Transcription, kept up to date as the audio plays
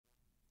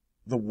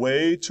The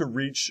Way to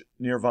Reach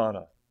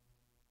Nirvana,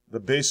 the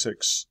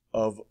Basics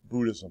of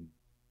Buddhism.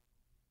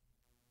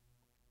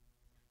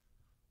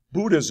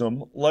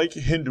 Buddhism, like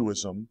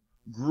Hinduism,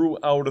 grew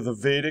out of the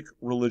Vedic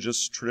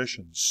religious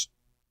traditions.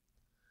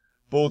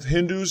 Both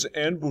Hindus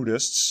and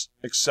Buddhists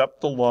accept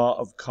the law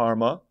of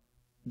karma,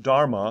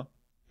 dharma,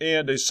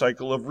 and a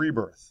cycle of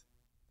rebirth.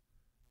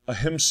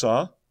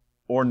 Ahimsa,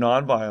 or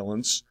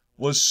nonviolence,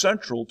 was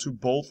central to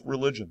both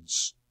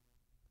religions.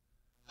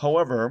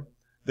 However,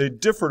 they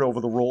differed over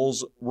the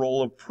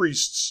role of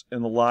priests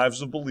in the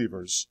lives of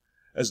believers,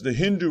 as the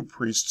Hindu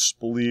priests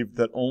believed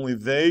that only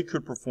they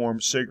could perform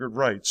sacred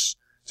rites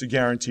to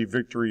guarantee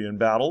victory in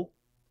battle,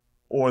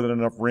 or that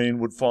enough rain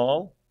would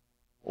fall,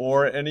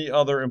 or any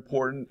other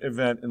important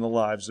event in the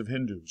lives of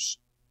Hindus.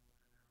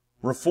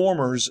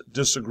 Reformers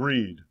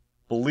disagreed,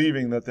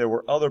 believing that there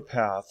were other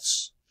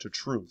paths to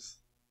truth.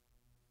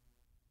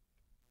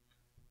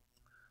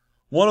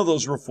 One of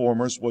those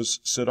reformers was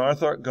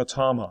Siddhartha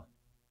Gautama,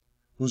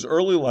 whose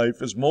early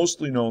life is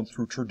mostly known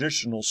through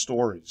traditional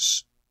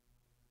stories.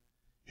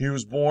 He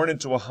was born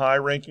into a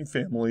high-ranking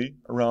family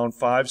around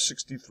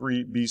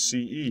 563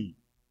 BCE,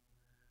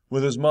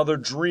 with his mother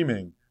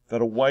dreaming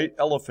that a white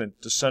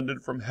elephant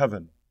descended from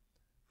heaven,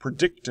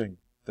 predicting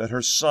that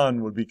her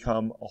son would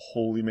become a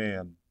holy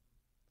man.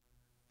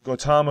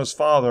 Gautama's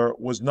father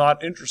was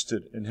not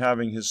interested in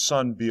having his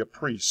son be a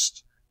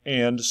priest,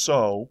 and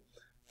so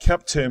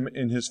kept him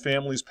in his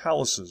family's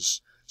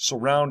palaces,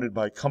 surrounded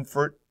by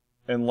comfort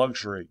and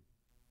luxury.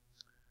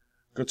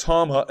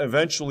 Gautama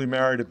eventually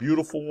married a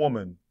beautiful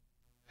woman,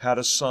 had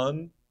a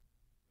son,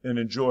 and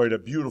enjoyed a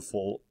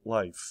beautiful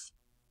life.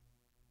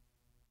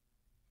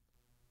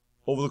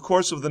 Over the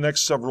course of the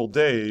next several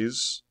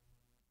days,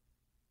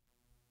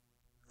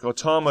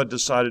 Gautama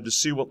decided to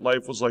see what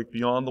life was like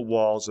beyond the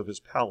walls of his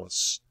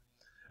palace,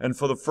 and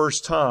for the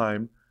first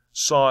time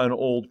saw an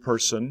old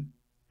person,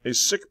 a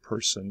sick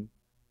person,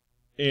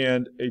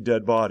 and a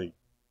dead body.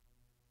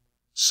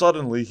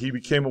 Suddenly, he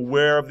became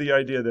aware of the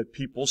idea that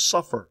people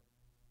suffer.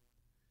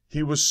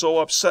 He was so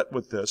upset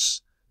with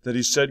this that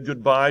he said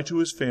goodbye to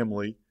his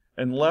family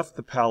and left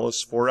the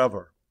palace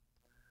forever,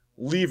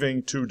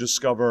 leaving to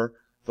discover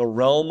the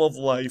realm of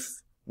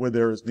life where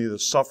there is neither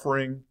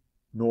suffering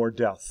nor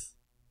death.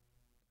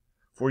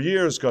 For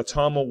years,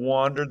 Gautama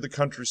wandered the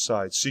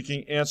countryside,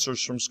 seeking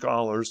answers from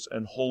scholars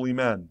and holy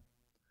men,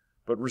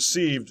 but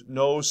received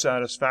no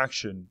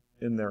satisfaction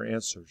in their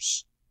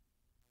answers.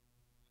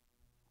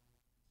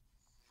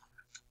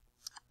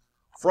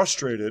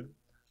 Frustrated,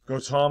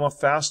 Gautama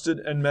fasted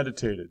and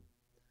meditated,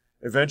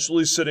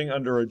 eventually sitting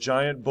under a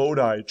giant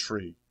Bodhi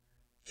tree,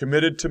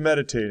 committed to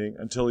meditating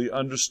until he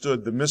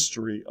understood the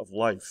mystery of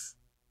life.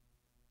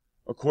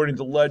 According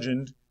to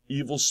legend,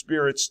 evil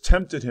spirits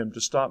tempted him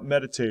to stop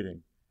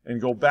meditating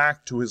and go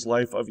back to his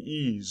life of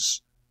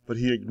ease, but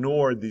he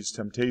ignored these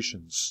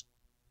temptations.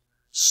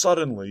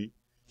 Suddenly,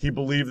 he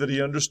believed that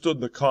he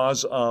understood the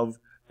cause of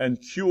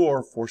and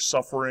cure for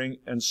suffering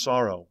and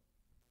sorrow.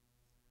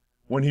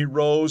 When he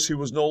rose, he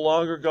was no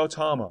longer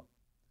Gautama,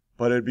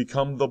 but had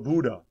become the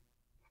Buddha,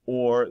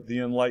 or the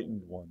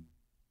enlightened one.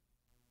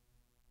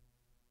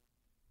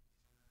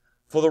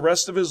 For the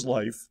rest of his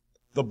life,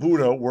 the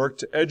Buddha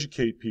worked to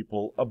educate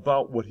people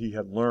about what he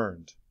had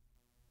learned.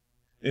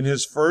 In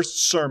his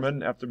first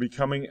sermon after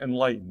becoming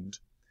enlightened,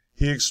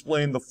 he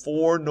explained the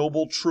Four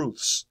Noble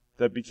Truths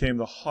that became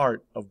the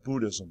heart of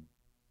Buddhism.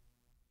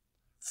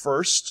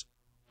 First,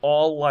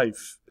 all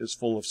life is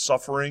full of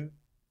suffering,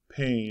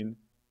 pain,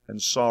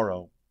 and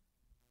sorrow.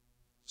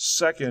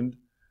 Second,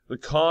 the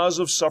cause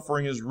of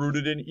suffering is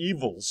rooted in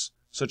evils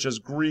such as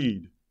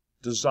greed,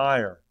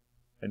 desire,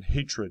 and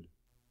hatred.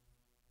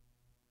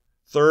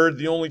 Third,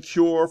 the only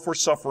cure for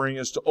suffering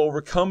is to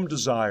overcome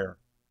desire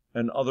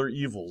and other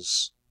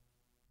evils.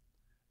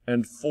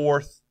 And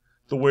fourth,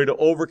 the way to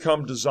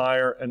overcome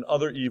desire and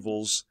other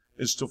evils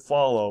is to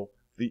follow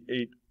the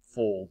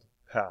Eightfold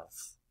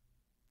Path.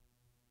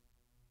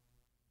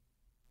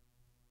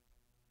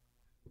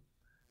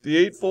 The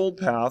Eightfold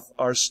Path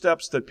are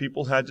steps that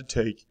people had to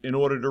take in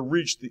order to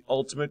reach the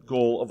ultimate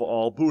goal of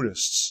all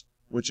Buddhists,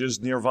 which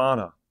is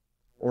Nirvana,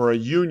 or a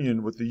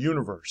union with the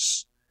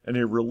universe, and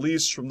a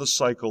release from the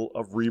cycle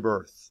of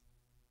rebirth.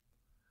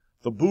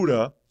 The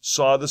Buddha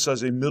saw this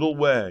as a middle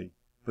way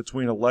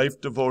between a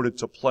life devoted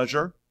to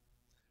pleasure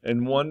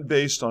and one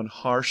based on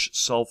harsh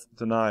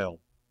self-denial.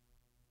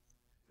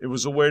 It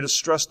was a way to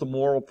stress the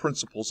moral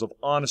principles of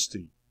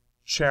honesty,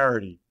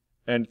 charity,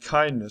 and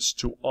kindness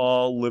to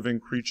all living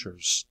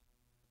creatures.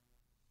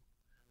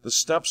 The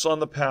steps on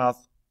the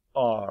path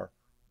are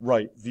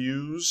right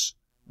views,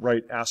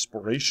 right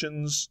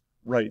aspirations,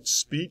 right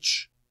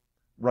speech,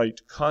 right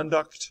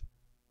conduct,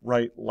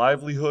 right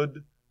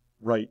livelihood,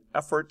 right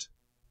effort,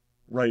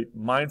 right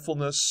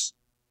mindfulness,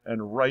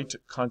 and right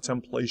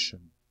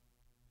contemplation.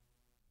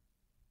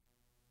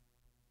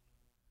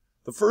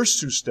 The first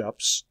two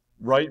steps,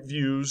 right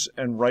views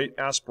and right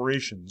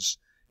aspirations,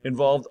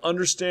 involved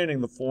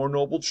understanding the Four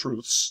Noble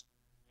Truths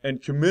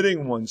and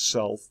committing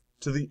oneself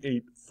to the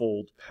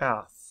Eightfold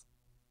Path.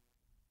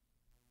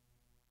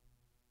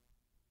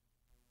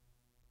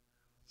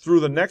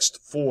 Through the next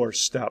 4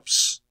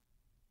 steps,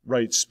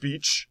 right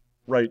speech,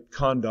 right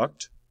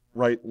conduct,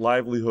 right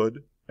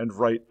livelihood, and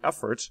right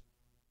effort,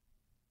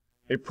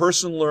 a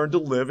person learned to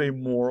live a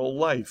moral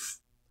life,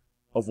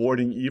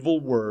 avoiding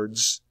evil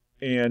words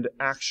and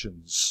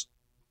actions.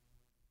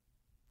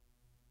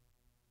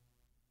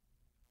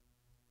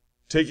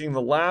 Taking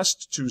the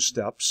last 2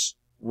 steps,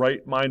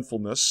 right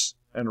mindfulness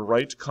and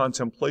right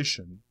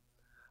contemplation,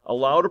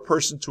 allowed a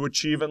person to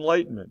achieve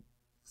enlightenment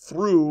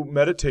through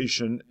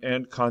meditation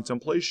and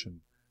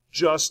contemplation,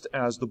 just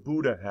as the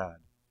Buddha had.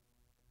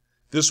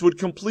 This would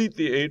complete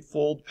the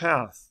Eightfold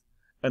Path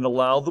and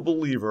allow the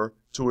believer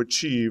to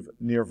achieve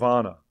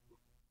Nirvana.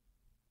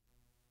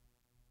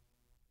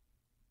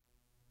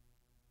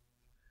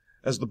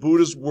 As the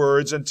Buddha's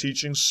words and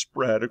teachings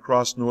spread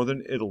across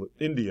northern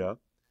India,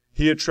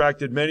 he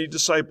attracted many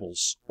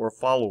disciples or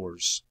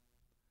followers.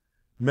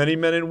 Many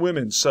men and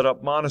women set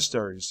up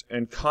monasteries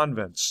and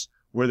convents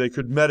where they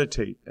could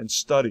meditate and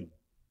study,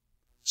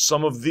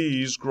 some of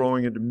these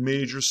growing into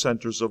major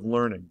centers of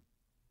learning.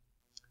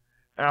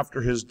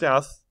 After his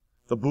death,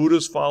 the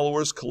Buddha's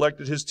followers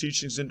collected his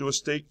teachings into a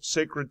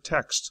sacred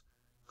text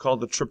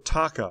called the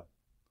Triptaka,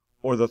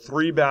 or the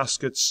 3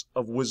 baskets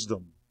of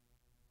wisdom.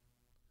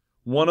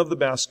 One of the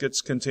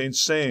baskets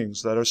contains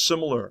sayings that are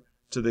similar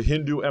to the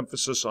Hindu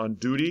emphasis on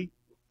duty,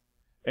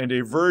 and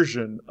a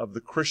version of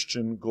the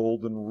Christian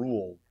golden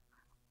rule.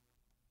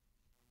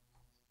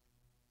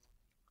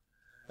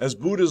 As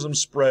Buddhism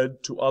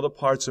spread to other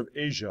parts of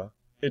Asia,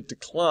 it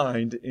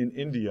declined in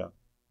India.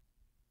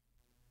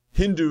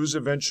 Hindus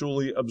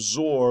eventually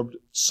absorbed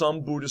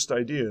some Buddhist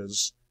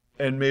ideas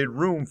and made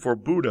room for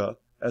Buddha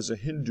as a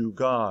Hindu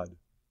god.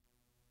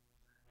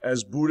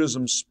 As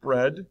Buddhism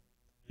spread,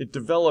 it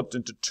developed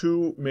into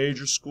 2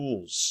 major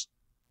schools,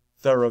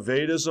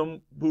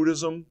 Theravada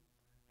Buddhism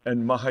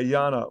and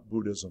Mahayana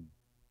Buddhism.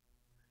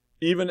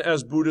 Even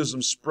as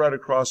Buddhism spread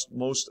across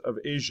most of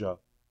Asia,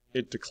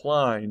 it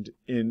declined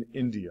in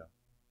India.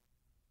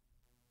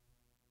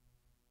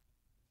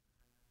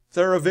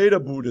 Theravada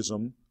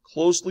Buddhism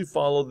closely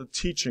followed the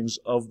teachings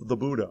of the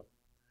Buddha,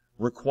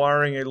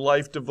 requiring a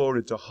life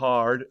devoted to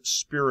hard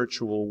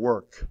spiritual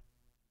work.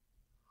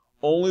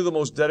 Only the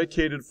most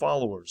dedicated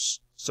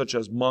followers, such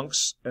as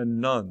monks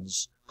and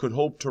nuns, could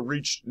hope to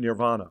reach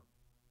Nirvana.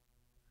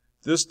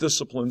 This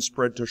discipline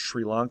spread to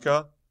Sri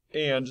Lanka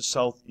and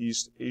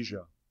Southeast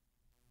Asia.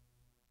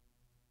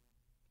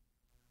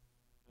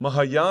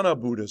 Mahayana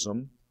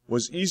Buddhism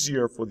was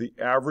easier for the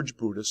average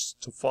Buddhist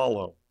to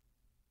follow.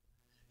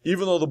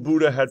 Even though the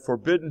Buddha had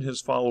forbidden his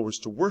followers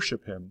to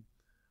worship him,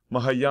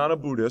 Mahayana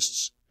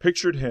Buddhists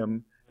pictured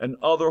him and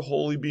other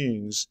holy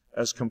beings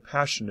as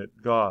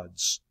compassionate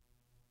gods.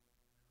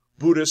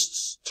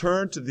 Buddhists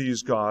turned to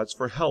these gods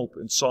for help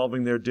in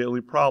solving their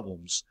daily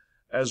problems,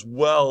 as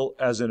well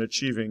as in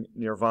achieving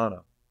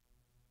nirvana.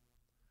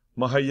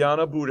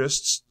 Mahayana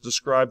Buddhists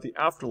describe the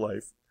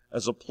afterlife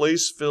as a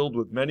place filled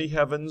with many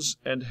heavens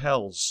and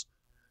hells,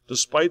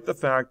 despite the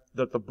fact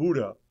that the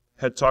Buddha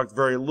had talked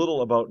very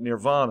little about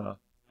nirvana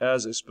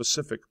as a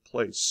specific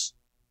place.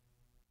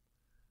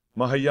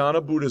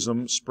 Mahayana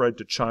Buddhism spread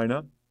to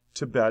China,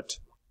 Tibet,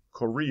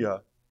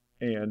 Korea,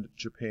 and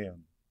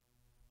Japan.